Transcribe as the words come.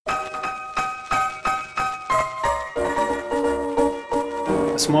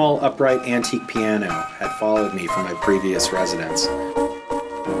small upright antique piano had followed me from my previous residence.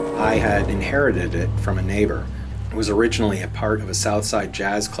 I had inherited it from a neighbor. It was originally a part of a Southside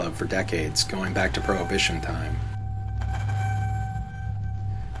jazz club for decades, going back to Prohibition time.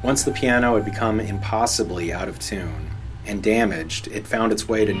 Once the piano had become impossibly out of tune and damaged, it found its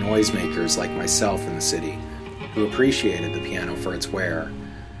way to noisemakers like myself in the city, who appreciated the piano for its wear.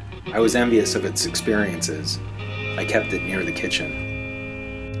 I was envious of its experiences. I kept it near the kitchen.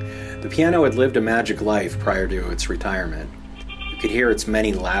 The piano had lived a magic life prior to its retirement. You could hear its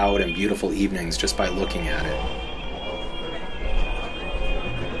many loud and beautiful evenings just by looking at it.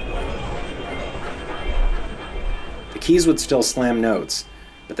 The keys would still slam notes,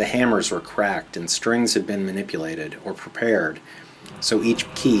 but the hammers were cracked and strings had been manipulated or prepared, so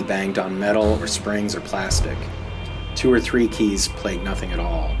each key banged on metal or springs or plastic. 2 or 3 keys played nothing at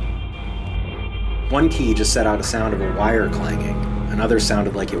all. One key just set out a sound of a wire clanging. Another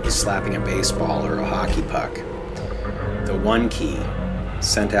sounded like it was slapping a baseball or a hockey puck. The one key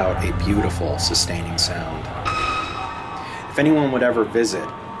sent out a beautiful, sustaining sound. If anyone would ever visit,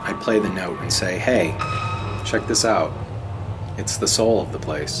 I'd play the note and say, "Hey, check this out. It's the soul of the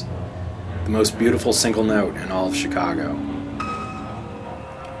place. The most beautiful single note in all of Chicago."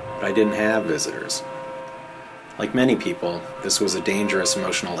 But I didn't have visitors. Like many people, this was a dangerous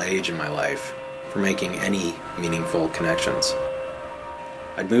emotional age in my life for making any meaningful connections.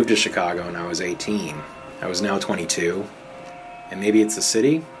 I'd moved to Chicago when I was 18. I was now 22. And maybe it's the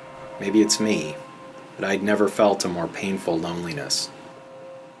city, maybe it's me, but I'd never felt a more painful loneliness.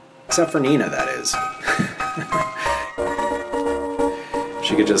 Except for Nina, that is.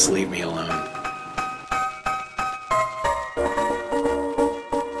 She could just leave me alone.